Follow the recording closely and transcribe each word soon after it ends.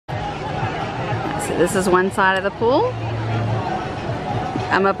So this is one side of the pool.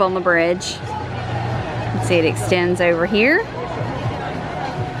 I'm up on the bridge. You can see it extends over here.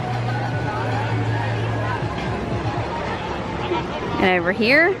 And over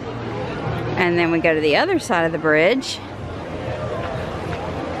here. And then we go to the other side of the bridge.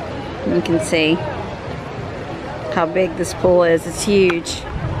 You can see how big this pool is. It's huge.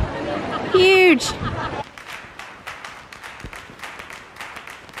 Huge!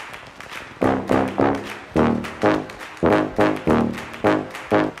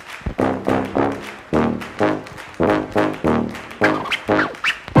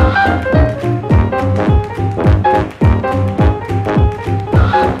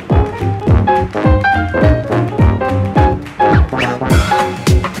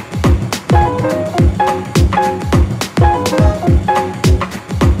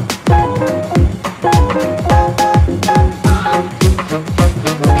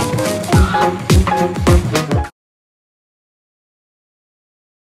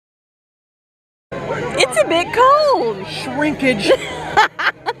 It's a bit cold. Shrinkage.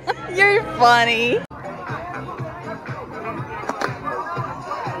 You're funny.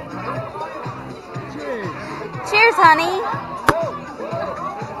 Cheers. Cheers, honey.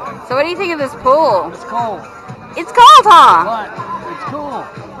 So what do you think of this pool? It's cold. It's cold, huh? But it's cool.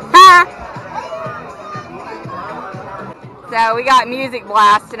 Huh? So we got music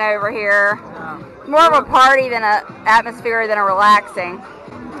blasting over here. More of a party than an atmosphere than a relaxing.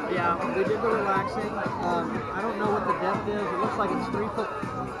 Yeah, we did the relaxing. I don't know what the depth is. It looks like it's 3 foot.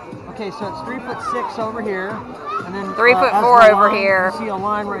 Okay, so it's 3'6" over here, and then 3'4" over here. You see a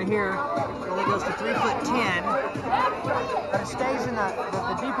line right here, and it goes to 3'10". But it stays in the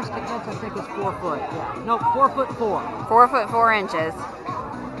deepest it gets. I think is 4 foot. Yeah, no, 4'4". 4'4" inches,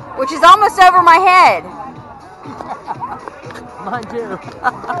 which is almost over my head. Mine too.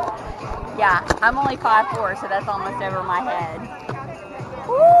 Yeah, I'm only 5'4", so that's almost over my head.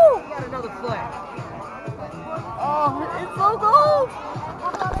 Woo! You got another foot. Oh, it's so cold.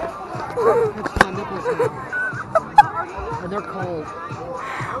 That's my nipples now. And they're cold.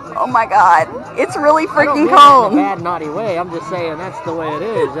 Oh my God, it's really freaking I don't mean cold. it in a bad, naughty way. I'm just saying that's the way it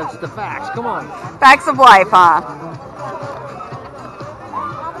is. That's the facts. Come on. Facts of life, huh?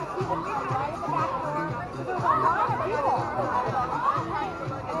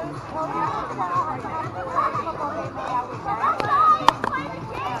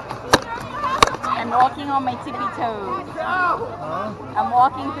 I'm walking on my tippy toes. I'm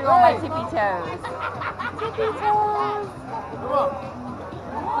walking through on my tippy toes. Tippy toes.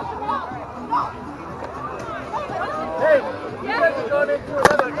 Hey, you guys are going into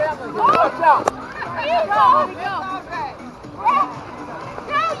another gambling. Watch out. Here you go. Okay.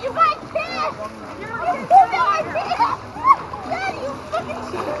 No, you got pissed. You got pissed. Daddy, you fucking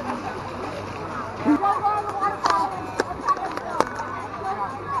shit.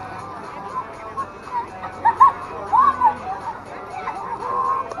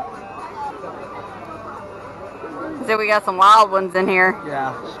 So we got some wild ones in here.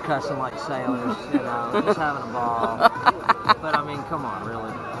 Yeah, just cussing like sailors, you know, just having a ball. But I mean, come on,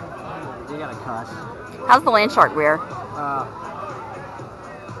 really. You gotta cuss. How's the Landshark beer?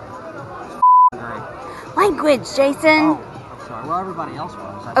 Great. Language, Jason. Oh, I'm sorry. Well, everybody else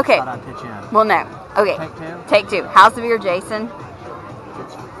was. I Okay. thought I'd pitch in. Well, no. Okay. Take two? Take two. How's the beer, Jason?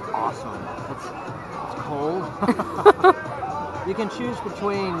 It's awesome. It's cold. You can choose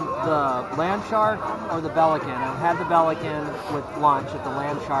between the Landshark or the Pelican. I've had the Pelican with lunch at the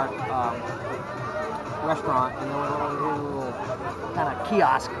Landshark restaurant, and then we went over here to a little kind of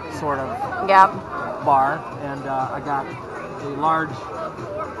kiosk sort of Yep. bar, and I got a large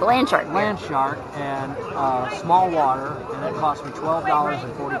Landshark beer. Landshark and small water, and it cost me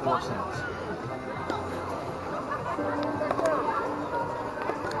 $12.44.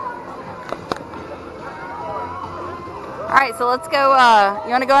 All right, so let's go.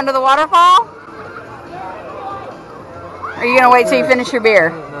 You want to go into the waterfall? Or are you going to wait till you finish your beer?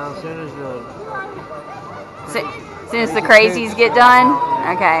 No, as soon as As soon as the crazies get done?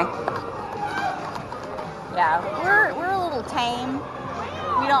 Okay. Yeah, we're a little tame.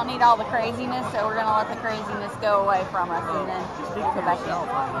 We don't need all the craziness, so we're going to let the craziness go away from us and then speak go for back yourself,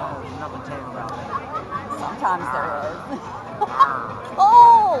 in. I know there's nothing tame about that. Sometimes there is.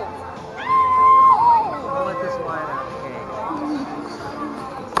 Cold! I'll let this line out.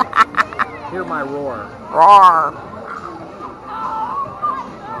 Hear my roar. Roar.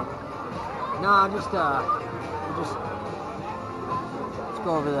 No, just let's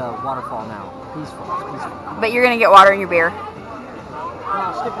go over the waterfall now. Peaceful, peaceful. But you're going to get water in your beer? No,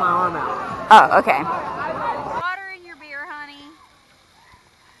 I'll stick my arm out. Oh, okay. Water in your beer, honey.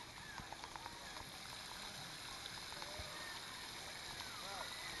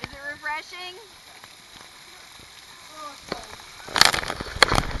 fishing?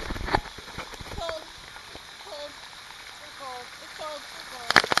 Cold. Cold. We're cold. It's cold. We're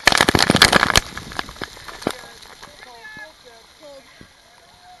cold. Cold. Cold.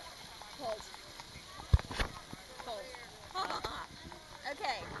 Cold. Cold.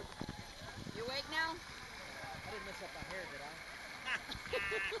 Okay. You awake now? I didn't mess up my hair, did I?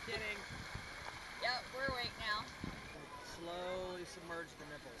 Kidding. Yep, we're awake now. Slowly submerge the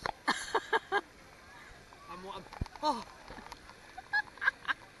nipples. Oh.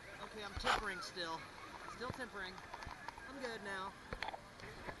 Okay, I'm tempering still. Still tempering. I'm good now.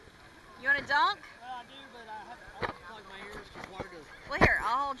 You want to dunk? Well, I do, but I have to plug my ears because water goes. Well, here,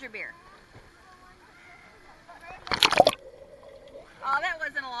 I'll hold your beer. Oh, that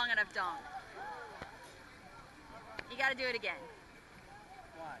wasn't a long enough dunk. You got to do it again.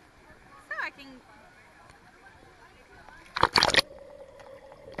 Why? So I can...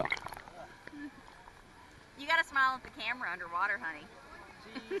 You got to smile at the camera underwater, honey.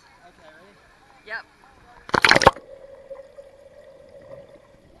 Jeez. Okay, ready? Yep.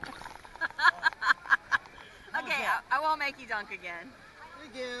 Okay, I won't make you dunk again.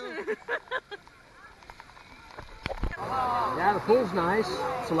 Thank you. Yeah, the pool's nice.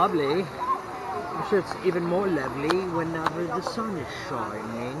 It's lovely. I'm sure it's even more lovely whenever the sun is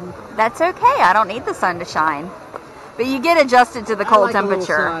shining. That's okay. I don't need the sun to shine. But you get adjusted to the cold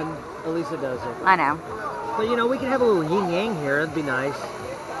temperature. A little sun. At least it does it. I know. But you know, we can have a little yin-yang here. That'd be nice.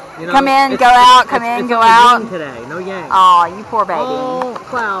 You know, come in, go out, come in, go out. Today, no yang. Oh, you poor baby. All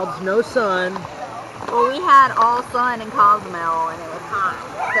clouds, no sun. Well, we had all sun in Cozumel and it was hot,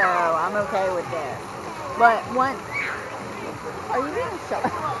 so I'm okay with this. But once, are you being a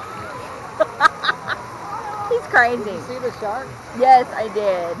shark? He's crazy. Did you see the shark? Yes, I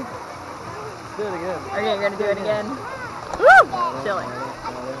did. Let's do it again. Okay, you're gonna do it again. Woo! Chilling.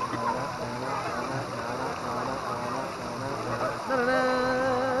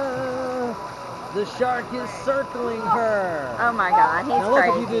 The shark is circling her. Oh my God, he's now look,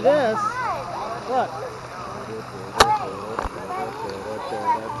 crazy. if you do this, look.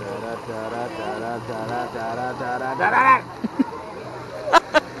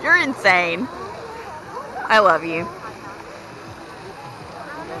 You're insane. I love you.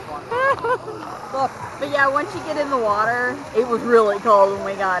 But yeah, once you get in the water, it was really cold when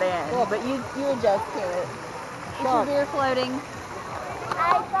we got in. But you adjust to it. Is your beer floating?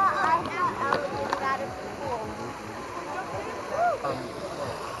 I thought I was getting out of the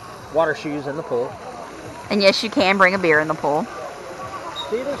pool. Water shoes in the pool. And yes, you can bring a beer in the pool.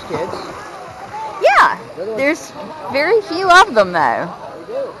 See those kids? Yeah, there's very few of them though.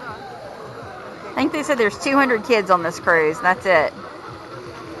 They do. I think they said there's 200 kids on this cruise. That's it.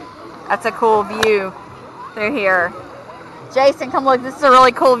 That's a cool view through here. Jason, come look. This is a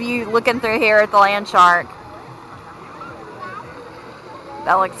really cool view looking through here at the Landshark.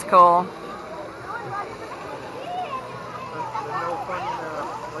 That looks cool.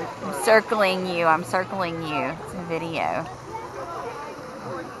 I'm circling you. I'm circling you. It's a video.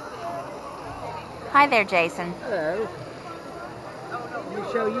 Hi there, Jason. Hello. Let me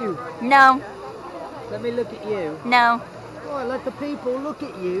show you. No. Let me look at you. No. Oh, let the people look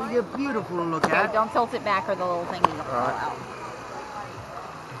at you. You're beautiful to look Okay, at. don't tilt it back or the little thingy will fall out.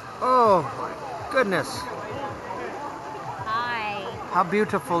 Oh, my goodness. Hi. How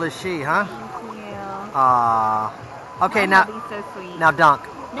beautiful is she, huh? Thank you. Okay, Oh, now, that'd be so sweet. now dunk.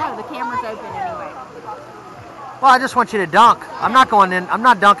 No, the camera's open anyway. Well, I just want you to dunk. I'm not going in. I'm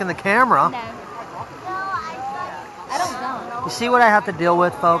not dunking the camera. No. I don't dunk. You see what I have to deal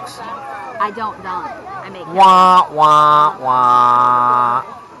with, folks? I don't dunk. I make Wah, wah, wah.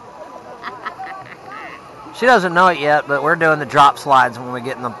 She doesn't know it yet, but we're doing the drop slides when we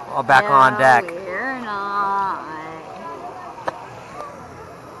get in the back on deck. We're not.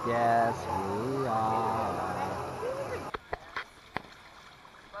 Yes, we are.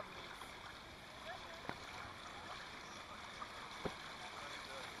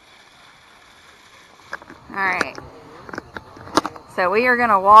 All right. So we are going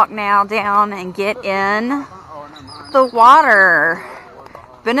to walk now down and get in the water.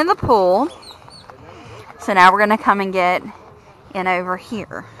 Been in the pool. So now we're going to come and get in over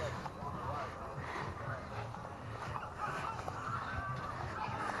here.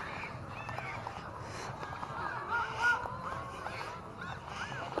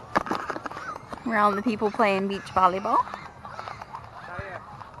 Around the people playing beach volleyball.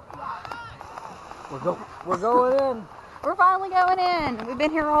 We're going in. We're finally going in. We've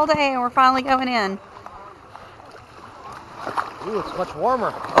been here all day and we're finally going in. Ooh, it's much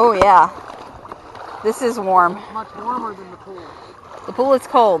warmer. Oh yeah. This is warm. Much warmer than the pool. The pool is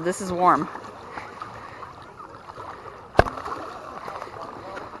cold. This is warm.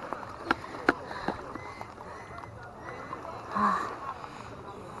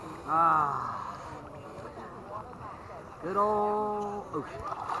 Good old ocean.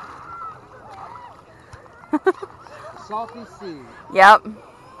 Salty sea. Yep.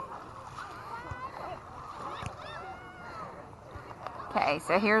 Okay,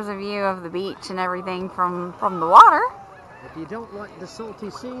 so here's a view of the beach and everything from the water. If you don't like the salty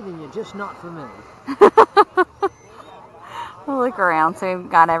sea, then you're just not for me. Look around. So we've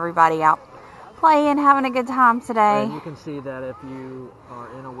got everybody out playing, having a good time today. And you can see that if you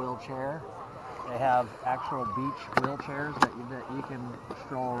are in a wheelchair, they have actual beach wheelchairs that you can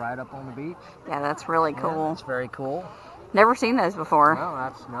stroll right up on the beach. Yeah, that's really cool. Yeah, it's very cool. Never seen those before.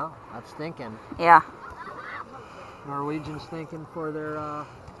 No, that's thinking. Yeah. Norwegians thinking for their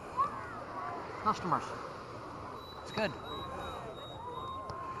customers. It's good.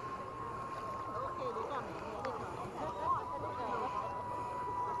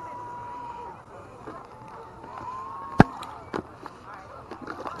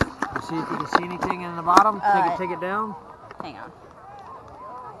 See if you can see anything in the bottom. Take it down. Hang on.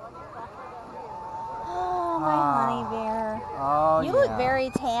 Oh, my honey bear. Oh, you look very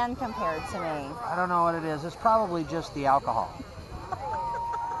tan compared to me. I don't know what it is. It's probably just the alcohol.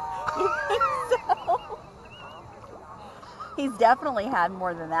 You think so? He's definitely had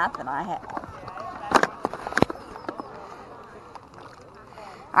more than that than I have.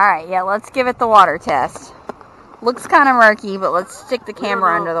 All right, yeah, let's give it the water test. Looks kind of murky, but let's stick the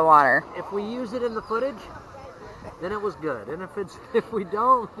camera under the water. If we use it in the footage, then it was good. And if we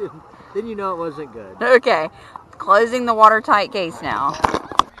don't, then you know it wasn't good. Okay, closing the watertight case now.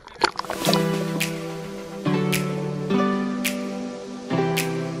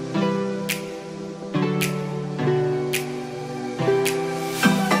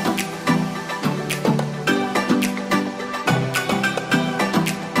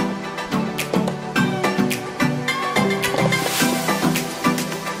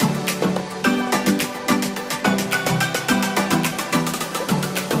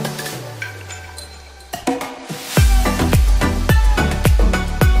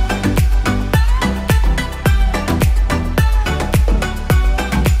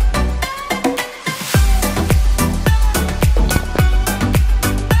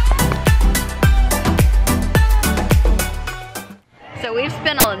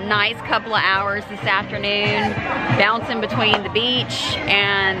 Nice couple of hours this afternoon bouncing between the beach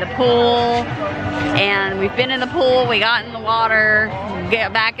and the pool, and we've been in the pool, we got in the water,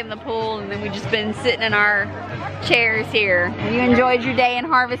 got back in the pool, and then we've just been sitting in our chairs here. Have you enjoyed your day in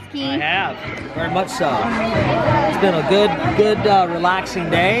Harvest Caye? I have, very much so. It's been a good relaxing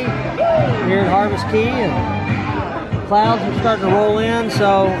day here in Harvest Caye, and clouds are starting to roll in,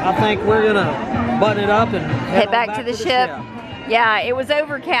 so I think we're gonna button it up and head back to the ship. Yeah, it was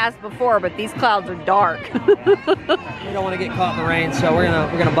overcast before, but these clouds are dark. We don't want to get caught in the rain, so we're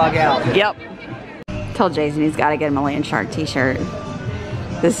gonna bug out. Yep. Told Jason he's got to get him a Landshark t-shirt.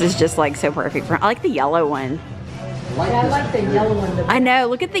 This is just like so perfect for him. I like the yellow one. I like the yellow one. I know.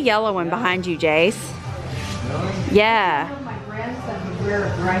 Look at the yellow one behind you, Jace. Yeah. My grandson would wear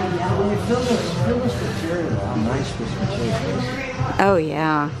a bright yellow. Feel this material. How nice this material is. Oh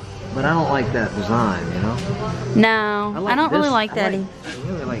yeah. But I don't like that design, you know? No, I don't really like that. I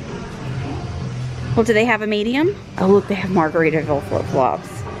really like it. Well, do they have a medium? Oh, look, they have Margaritaville flip-flops.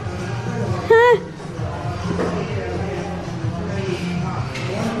 Huh.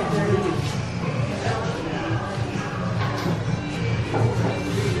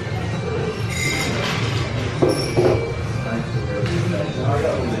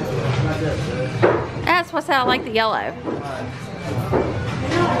 That's what's I like the yellow.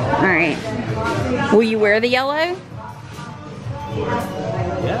 Alright. Will you wear the yellow?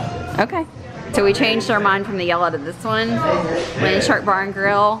 Yeah. Okay. So we changed our mind from the yellow to this one. Landshark Bar and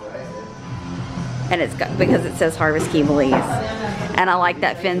Grill. And it's got, because it says Harvest Caye, Belize. And I like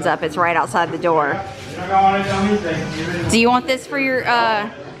that Fins Up. It's right outside the door. Do you want this for your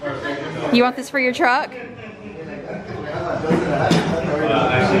truck?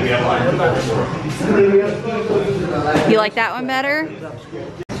 You like that one better?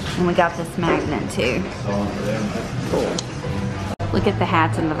 And we got this magnet too. Cool. Look at the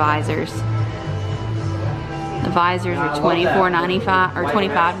hats and the visors. The visors are $24.95 or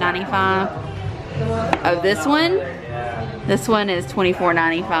 $25.95. Oh, this one? This one is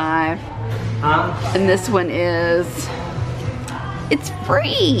 $24.95. And this one is, it's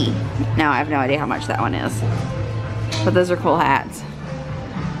free. No, I have no idea how much that one is. But those are cool hats.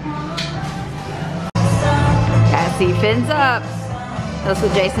 Cassie Fins Up. That's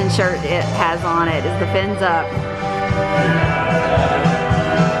what Jason's shirt has on it, is the fins up.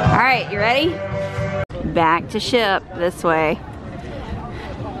 Alright, you ready? Back to ship this way.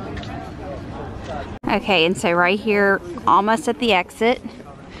 Okay, and so right here, almost at the exit,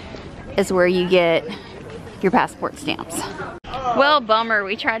 is where you get your passport stamps. Well, bummer,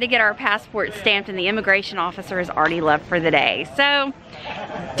 we tried to get our passport stamped and the immigration officer has already left for the day. So,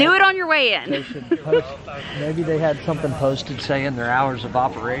 do it on your way in. They should post, maybe they had something posted saying their hours of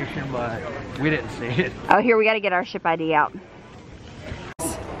operation, but we didn't see it. Oh, here, we gotta get our ship ID out.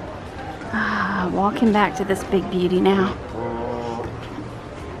 Walking back to this big beauty now.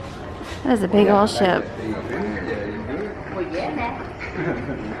 That is a big old ship.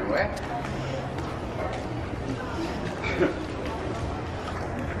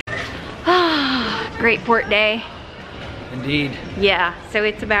 Great port day. Indeed. Yeah, so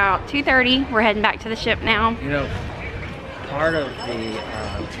it's about 2:30. We're heading back to the ship now. You know, part of the,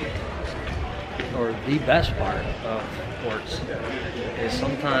 or the best part of ports is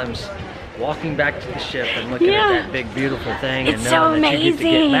sometimes walking back to the ship and looking at that big beautiful thing and knowing that you get to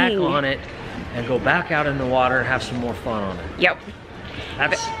get back on it and go back out in the water and have some more fun on it. Yep.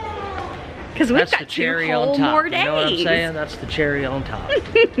 That's because we've got the cherry 2 on whole top. more days. You know what I'm saying? That's the cherry on top.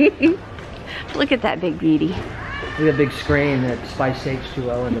 Look at that big beauty. Look at the big screen at Spice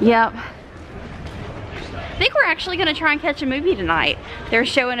H2O in the back. Yep. I think we're actually going to try and catch a movie tonight. They're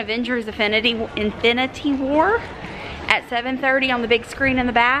showing Avengers Infinity War at 7:30 on the big screen in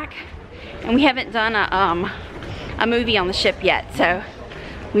the back. And we haven't done a movie on the ship yet, so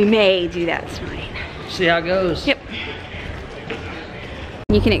we may do that tonight. See how it goes. Yep.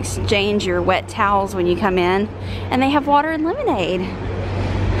 You can exchange your wet towels when you come in, and they have water and lemonade.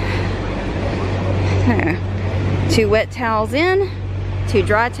 2 wet towels in, 2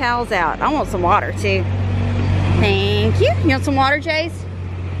 dry towels out. I want some water too. Thank you. You want some water, Jace?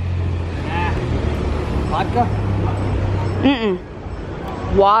 Vodka? Mm-mm.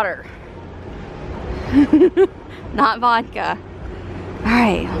 Water. Not vodka. All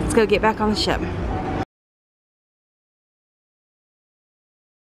right, let's go get back on the ship.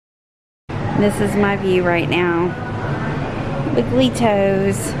 This is my view right now. Wiggly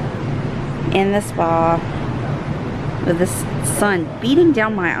toes in the spa with the sun beating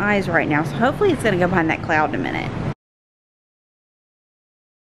down my eyes right now. So hopefully it's gonna go behind that cloud in a minute.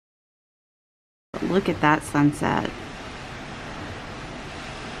 Look at that sunset.